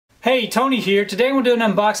Hey, Tony here. Today we'll do an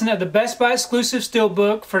unboxing of the Best Buy exclusive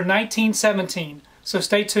Steelbook for 1917. So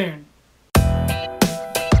stay tuned.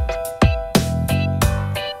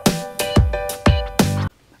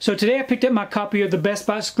 So today I picked up my copy of the Best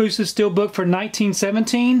Buy exclusive Steelbook for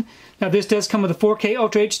 1917. Now this does come with the 4K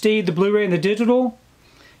Ultra HD, the Blu-ray, and the digital.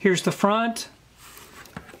 Here's the front,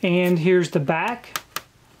 and here's the back.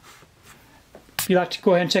 If you'd like to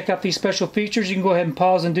go ahead and check out these special features, you can go ahead and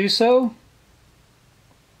pause and do so.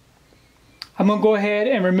 I'm going to go ahead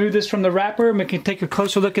and remove this from the wrapper and we can take a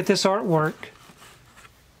closer look at this artwork.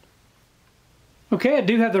 Okay, I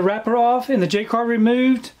do have the wrapper off and the J-card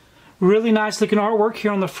removed. Really nice looking artwork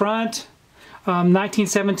here on the front.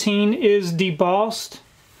 1917 is debossed.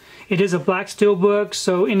 It is a black steelbook,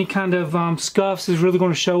 so any kind of scuffs is really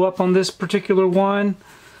going to show up on this particular one.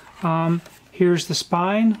 Here's the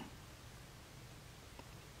spine.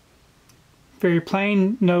 Very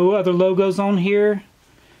plain, no other logos on here.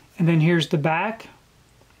 And then here's the back.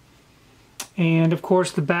 And of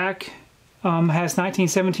course the back has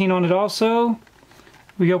 1917 on it also.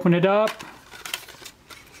 We open it up.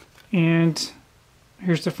 And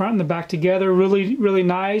here's the front and the back together. Really, really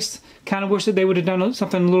nice. Kind of wish that they would have done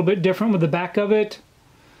something a little bit different with the back of it.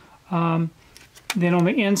 Then on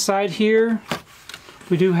the inside here,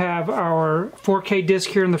 we do have our 4K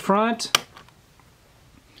disc here in the front.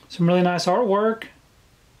 Some really nice artwork.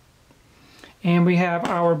 And we have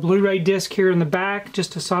our Blu-ray disc here in the back,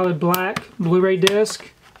 just a solid black Blu-ray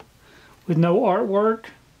disc with no artwork.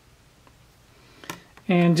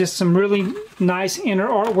 And just some really nice inner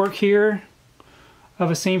artwork here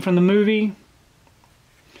of a scene from the movie.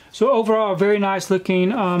 So overall, a very nice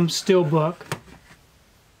looking steelbook.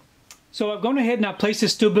 So I've gone ahead and I placed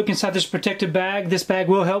this steelbook inside this protective bag. This bag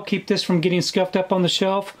will help keep this from getting scuffed up on the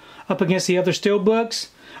shelf up against the other steelbooks.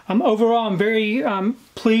 Overall, I'm very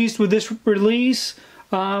pleased with this release.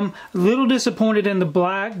 A little disappointed in the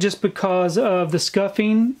black just because of the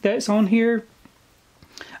scuffing that's on here.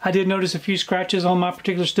 I did notice a few scratches on my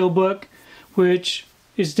particular steelbook, which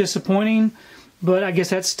is disappointing, but I guess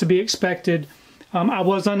that's to be expected. I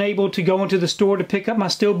was unable to go into the store to pick up my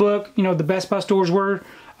steelbook. You know, the Best Buy stores were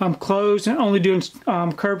closed and only doing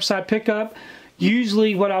curbside pickup.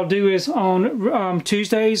 Usually what I'll do is on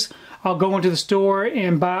Tuesdays, I'll go into the store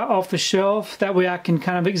and buy off the shelf. That way I can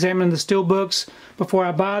kind of examine the steelbooks before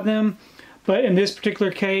I buy them. But in this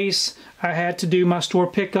particular case, I had to do my store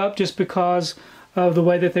pickup just because of the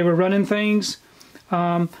way that they were running things.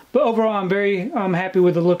 But overall, I'm very happy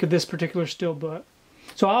with the look of this particular steelbook.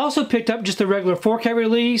 So I also picked up just the regular 4K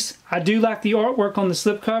release. I do like the artwork on the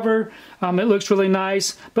slipcover. It looks really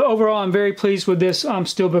nice. But overall, I'm very pleased with this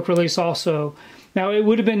steelbook release also. Now, it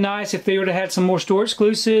would have been nice if they would have had some more store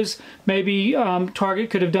exclusives. Maybe Target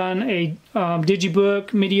could have done a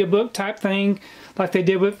digibook, media book type thing like they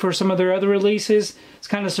did for some of their other releases. It's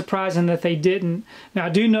kind of surprising that they didn't. Now, I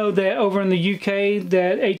do know that over in the UK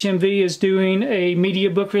that HMV is doing a media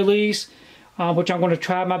book release, which I'm going to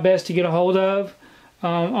try my best to get a hold of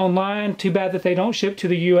online. Too bad that they don't ship to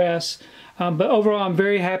the US. But overall, I'm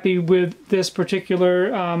very happy with this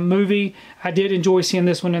particular movie. I did enjoy seeing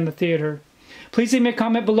this one in the theater. Please leave me a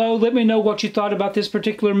comment below. Let me know what you thought about this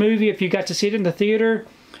particular movie if you got to see it in the theater.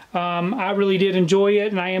 I really did enjoy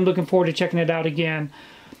it, and I am looking forward to checking it out again.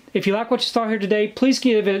 If you like what you saw here today, please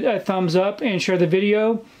give it a thumbs up and share the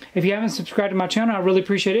video. If you haven't subscribed to my channel, I really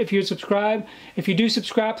appreciate it if you would subscribe. If you do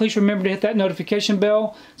subscribe, please remember to hit that notification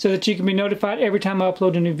bell so that you can be notified every time I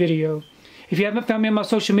upload a new video. If you haven't found me on my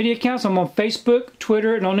social media accounts, I'm on Facebook,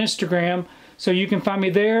 Twitter, and on Instagram, so you can find me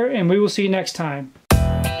there, and we will see you next time.